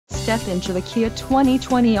Step into the Kia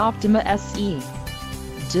 2020 Optima SE.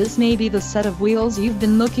 This may be the set of wheels you've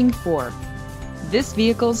been looking for. This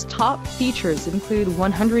vehicle's top features include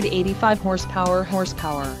 185 horsepower,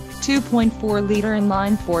 2.4-liter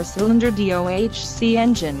inline 4-cylinder DOHC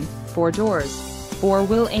engine, 4 doors,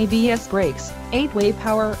 4-wheel ABS brakes, 8-way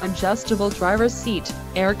power adjustable driver's seat,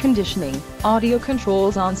 air conditioning, audio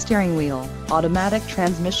controls on steering wheel, automatic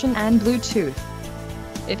transmission and Bluetooth.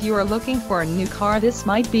 If you are looking for a new car, this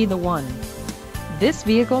might be the one. This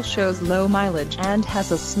vehicle shows low mileage and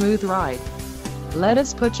has a smooth ride. Let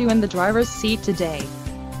us put you in the driver's seat today.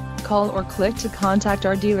 Call or click to contact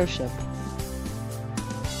our dealership.